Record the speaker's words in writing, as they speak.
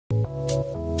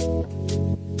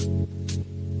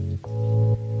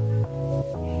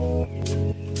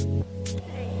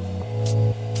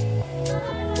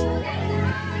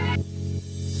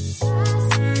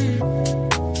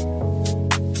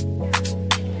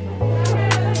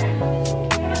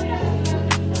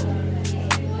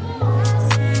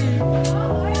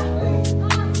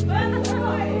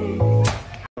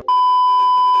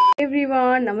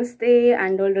नमस्ते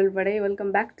and डोलडोलबाटै welcome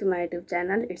back to my YouTube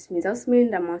channel it's me जस्मिन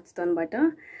र म चितवनबाट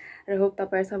र होप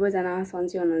तपाईहरु सबैजना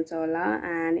सन्चै हुनुहुन्छ होला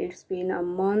and it's been a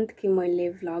month कि मैले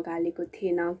भ्लग हालेको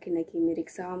थिएन किनकि मेरो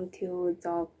एक्जाम थियो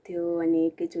जब थियो अनि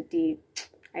एकैचोटि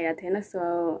आइरहेको थिएन सो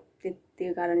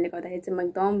त्यो कारणले गर्दाखेरि चाहिँ म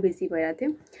एकदम बिजी भइरहेको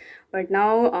थिएँ but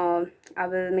now I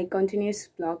will make continuous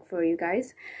vlog for you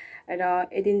guys र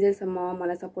यति जेसम्म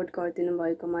मलाई सपोर्ट गरिदिनु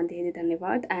भएकोमा धेरै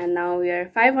धन्यवाद and now we are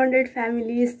 500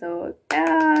 family so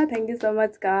thank you so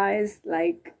much guys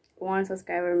like 1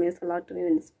 subscriber means a lot to me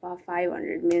and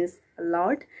 500 means a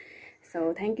lot so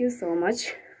thank you so much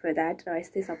for that र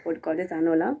यस्तै support गर्दै जानु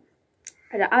होला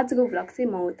र आजको भ्लग चाहिँ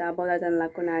म उता बजार जान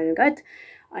लागेको नारायणघाट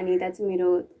अनि त्यहाँ चाहिँ मेरो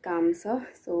काम छ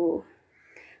सो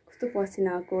कस्तो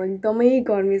पसिना आएको एकदमै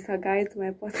गर्मी छ गाइज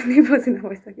म पसिना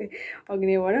भइसकेँ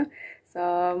अग्निबाट सो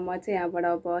म चाहिँ यहाँबाट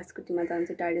अब स्कुटीमा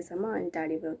जान्छु टाढीसम्म अनि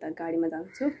टाढीबाट उता गाडीमा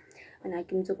जान्छु अनि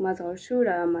हाकिमचोकमा झर्छु र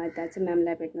मलाई त्यहाँ चाहिँ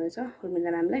म्यामलाई भेट्नु छ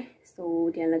उर्मिला म्यामलाई सो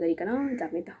ध्यान नगरिकन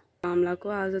जाने त घामलाको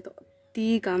आज त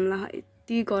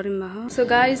यति गरम भयो सो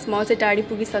गाइस म चाहिँ टाढी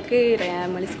पुगिसकेँ र यहाँ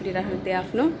मैले स्कुटी राखेको थिएँ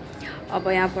आफ्नो अब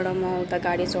यहाँबाट म उता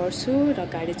गाडी चढ्छु र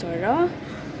गाडी चढेर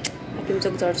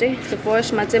हाकिमचोक झर्छु सो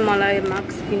फर्स्टमा चाहिँ मलाई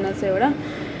मास्क किन्न छ एउटा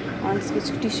अनि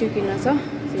त्यसपछि टिस्यु किन्न छ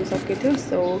त्यो सकेको थियो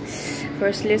so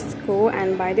first let's go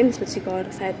and by then त्यसपछि गएर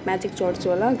सायद म्याजिक चढ्छु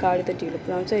होला गाडी त ढिलो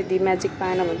पुऱ्याउँछ यदि म्याजिक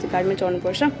पाएन भने चाहिँ गाडीमै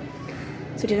चढ्नुपर्छ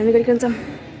सो ढिलो नै गरिकन जाऊँ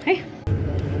है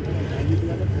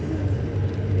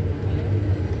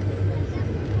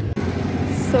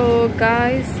सो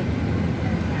गाइस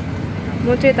म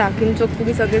चाहिँ हाकिमचोक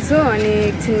पुगिसकेको छु अनि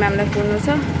एकछिन म्यामलाई बोल्नु छ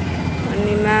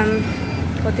अनि म्याम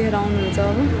कतिखेर आउनुहुन्छ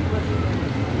अब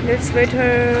let's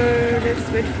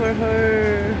wait for her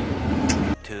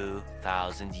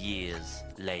 2000 years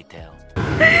later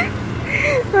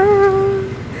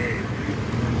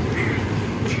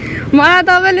मलाई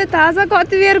तपाईले थाहा छ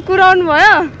कति बेर कुराउनु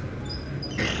भयो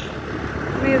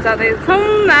हामी जाँदैछौँ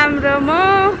म्याम र म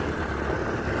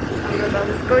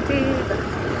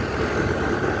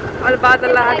अहिले बादल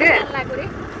लाग्यो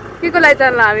के को लागि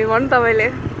जान्ला हामी भन्नु तपाईँले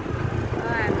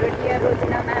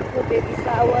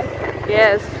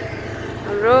यस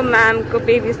हाम्रो म्यामको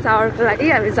बेबी सावरको लागि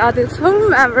हामी जाँदैछौँ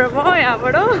म्याम र म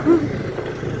यहाँबाट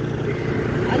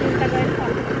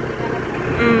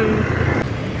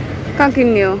कहाँ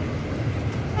किन्ने हो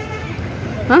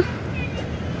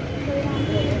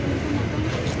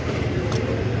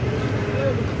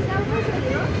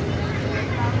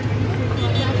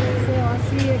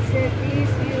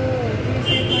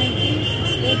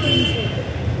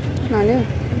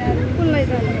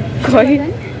खै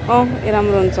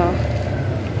राम्रो हुन्छ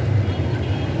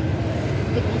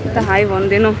त हाई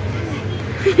भन्दैनौ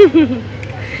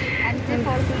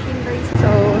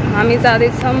सो हामी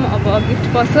जाँदैछौँ अब गिफ्ट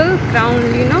पसल क्राउन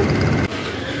लिन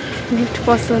गिफ्ट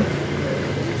पसल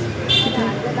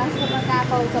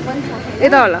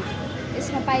यता होला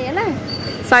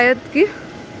सायद कि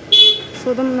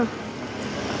सोधौँ न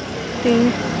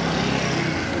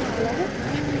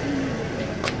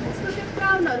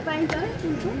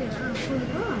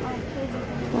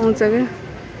पाउँछ क्या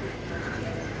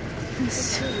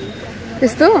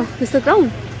त्यस्तो क्राउन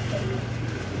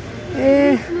ए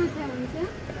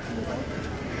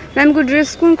म्यामको ड्रेस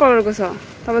कुन कलरको छ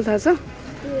तपाईँलाई थाहा छ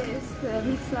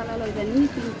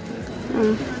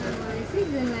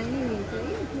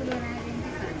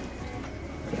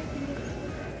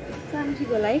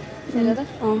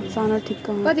सानो ठिक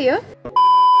कति हो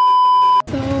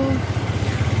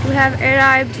we have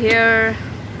arrived here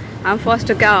I'm first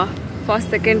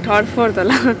second third fourth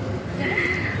होला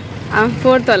I'm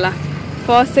fourth होला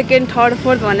first second third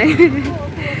fourth भने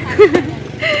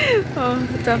oh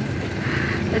so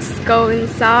let's go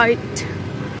inside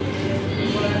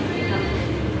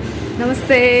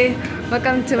namaste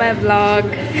welcome to my vlog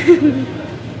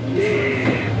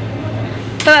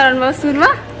तपाईहरु आउनुभयो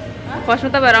सुरुमा फर्स्टमा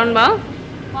तपाईहरु आउनुभयो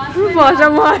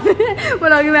फर्स्टमा म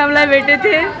अघि म्यामलाई भेटेको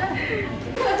थिएँ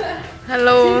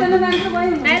हेलो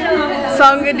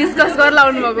सँगै डिस्कस गरेर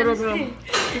आउनु भएको रोक्नु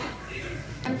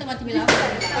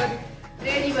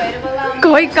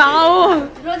खै कहाँ हो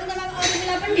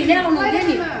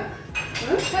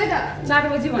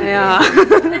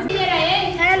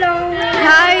hello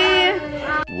hi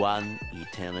 1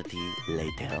 eternity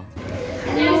later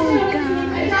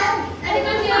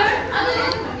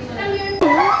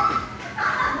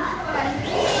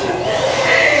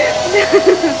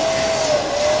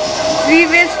Three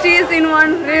besties in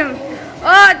one frame.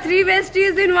 Oh, 3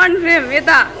 besties in one frame.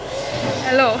 Yeta.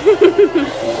 Hello.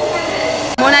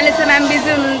 Monalisa ma'am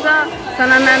busy hununcha,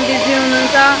 Sana ma'am busy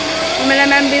hununcha, Umela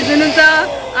ma'am busy hununcha,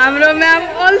 Amro ma'am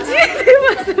all busy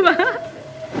bhasma.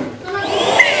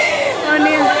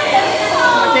 अनि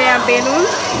balloon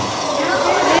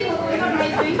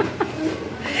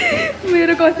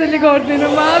मेरो कसैले गर्दैन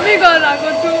म आफै गराएको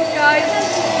छु guys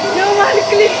no one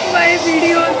click my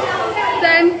video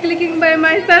I am clicking by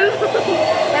myself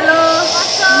hello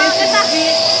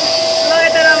ल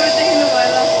यता राम्रो देखिनु भयो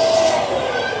ल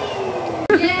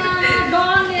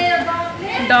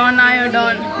डन आयो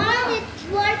done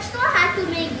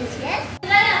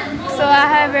So I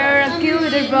have a cute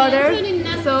little brother.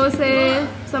 So say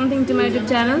something to my YouTube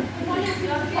channel.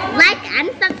 Like and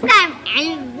subscribe and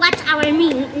watch our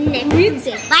next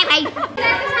video. Bye bye.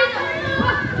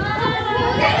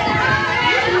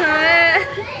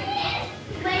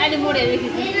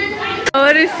 How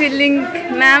are you feeling,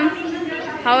 ma'am?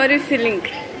 How are you feeling?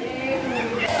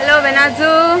 Hello,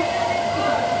 Benazu.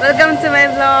 Welcome to my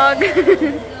vlog.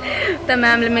 The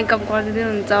ma'am will make up for the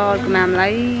ma'am.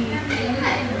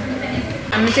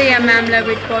 I'm going to ma'am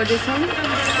wait for this one.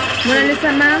 Mona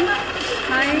Lisa ma'am.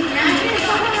 Hi.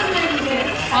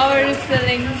 How are you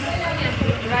feeling?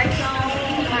 Right now,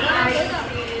 my eyes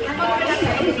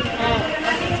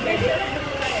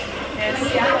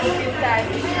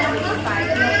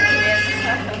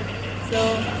so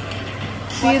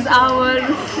she's our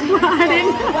warden.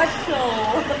 What so?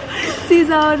 She's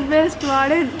our best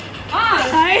warden.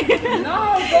 Hi. No,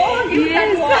 don't use that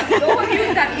word. Don't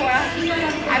use that word.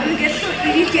 I will get so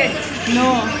irritated. No.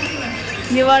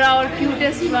 You are our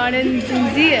cutest warden,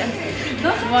 Jinji.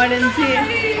 Warden ji.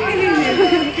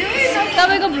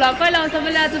 तपाईको vlog कहिले आउँछ?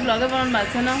 तपाईले आज vlog बनाउनु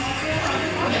भएको छैन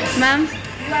ma'am?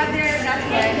 You are there, that's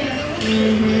why.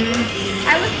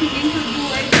 I was thinking to do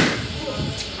it.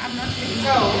 I'm not feeling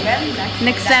so well.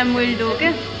 Next time we'll do,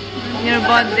 okay? Your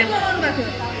birthday.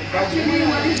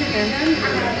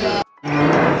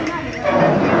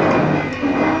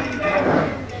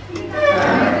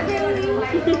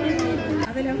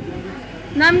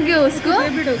 नाम के हो उसको?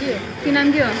 कि नाम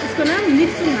के हो? उसको नाम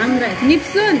निप्सुन हाङ्रा।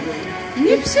 निप्सुन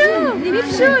निप्सुन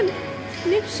निप्सुन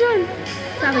निप्सुन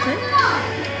कहाँ छ?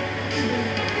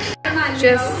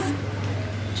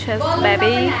 Cheers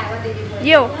baby.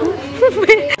 Yo.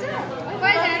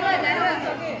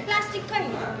 Plastic kai.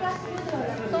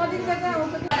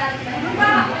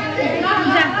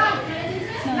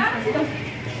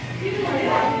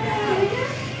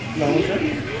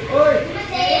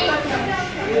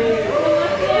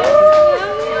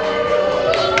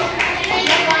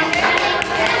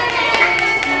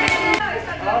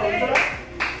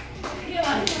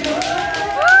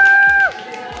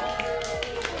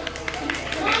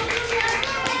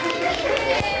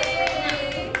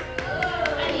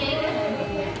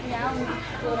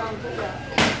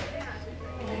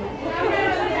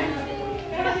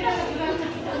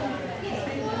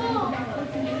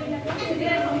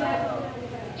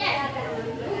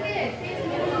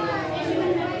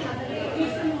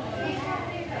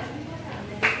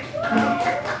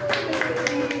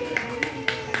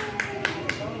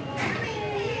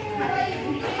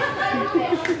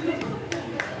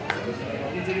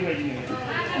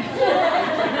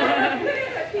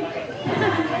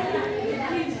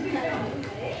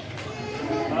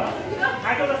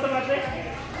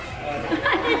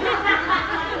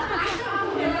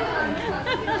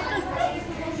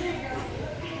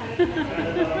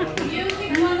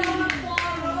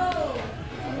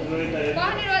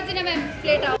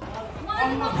 Plate out.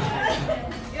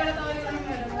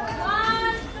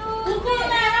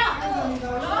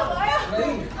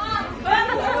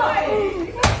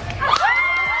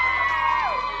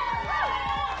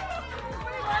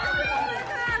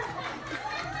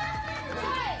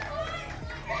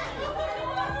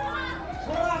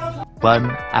 One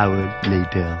hour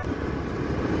later.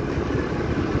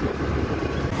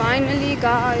 Finally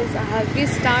guys, I have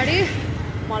restarted.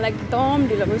 मलाई एकदम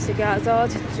ढिलो भइसक्यो आज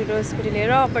छिटो स्कुटी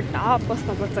लिएर पटाप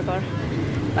बस्नुपर्छ घर।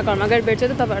 घरमा गएर भेट्छु त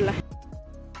तपाईहरुलाई।